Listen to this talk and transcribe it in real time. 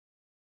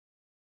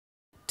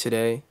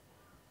Today,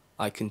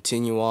 I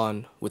continue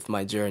on with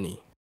my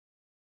journey.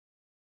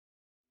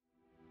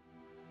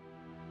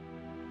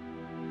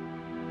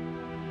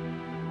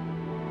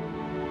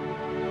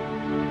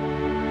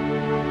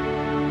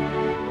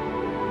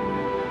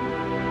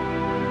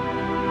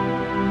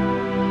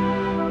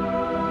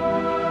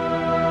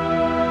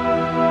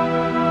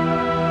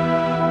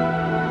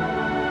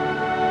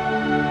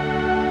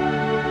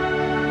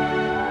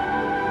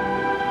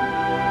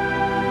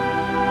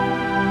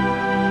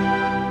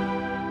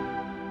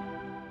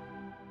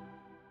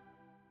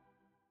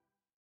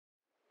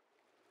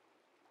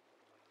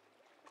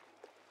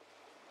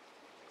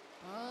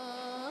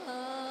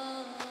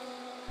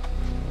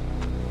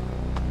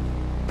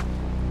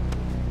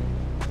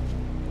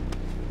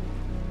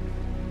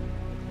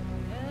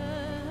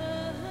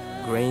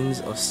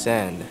 Grains of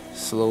sand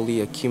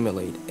slowly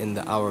accumulate in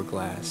the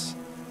hourglass,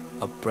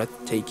 a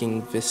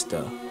breathtaking vista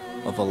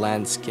of a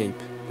landscape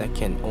that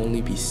can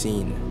only be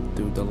seen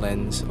through the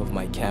lens of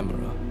my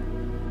camera.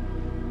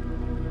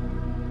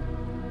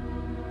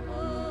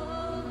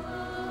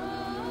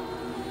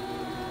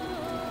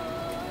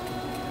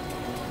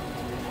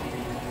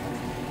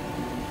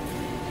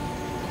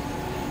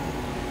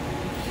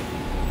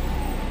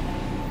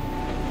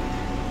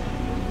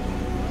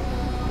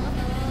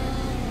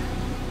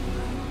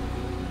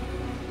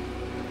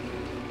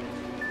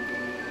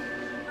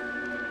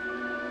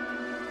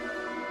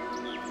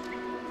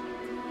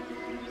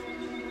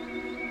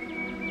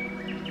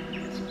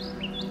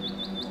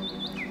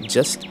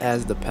 Just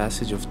as the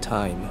passage of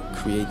time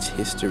creates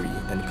history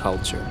and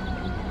culture,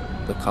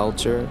 the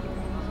culture,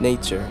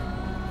 nature,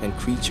 and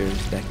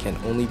creatures that can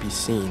only be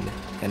seen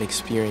and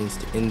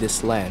experienced in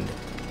this land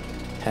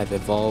have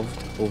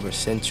evolved over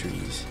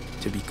centuries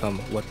to become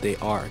what they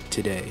are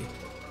today.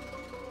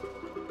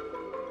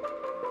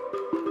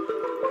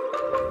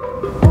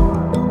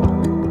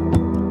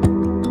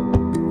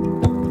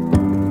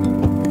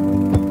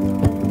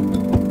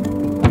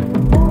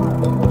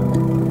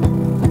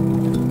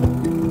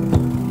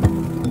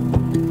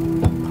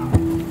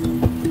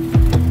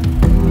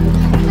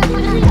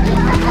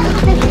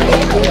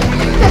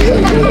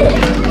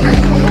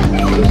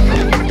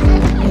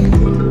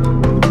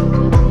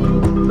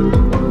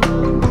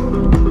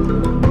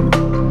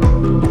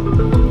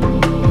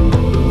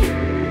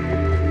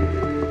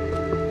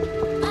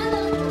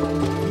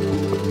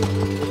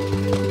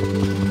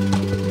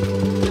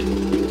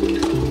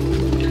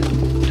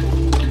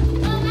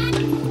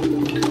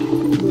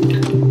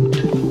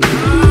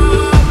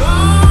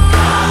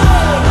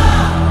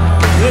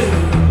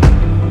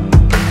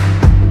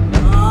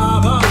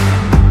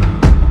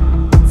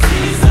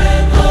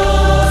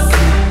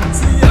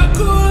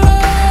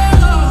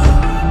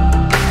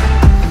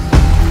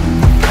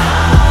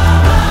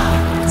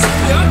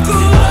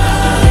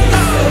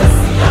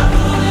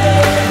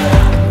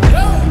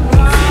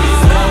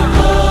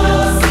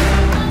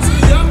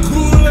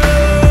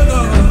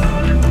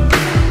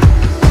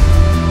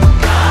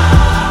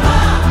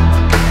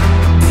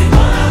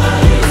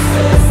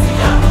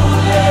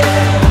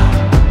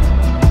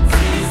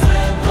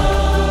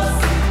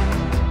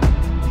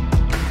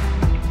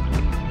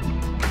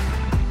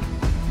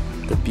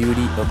 The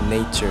beauty of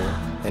nature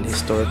and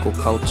historical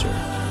culture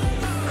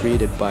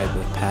created by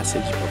the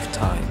passage of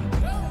time.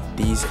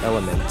 These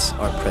elements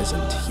are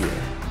present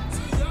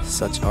here.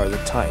 Such are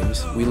the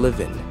times we live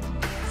in.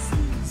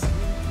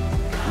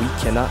 We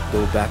cannot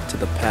go back to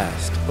the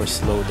past or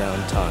slow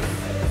down time.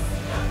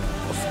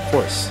 Of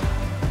course,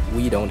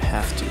 we don't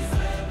have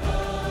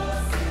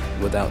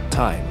to. Without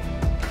time,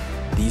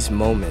 these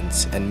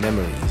moments and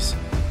memories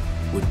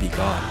would be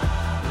gone.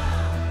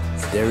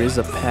 There is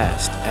a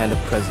past and a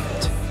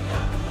present,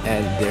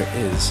 and there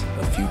is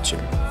a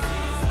future.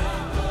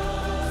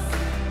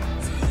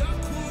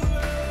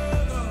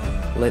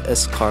 Let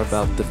us carve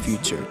out the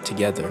future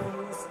together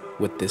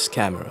with this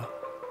camera.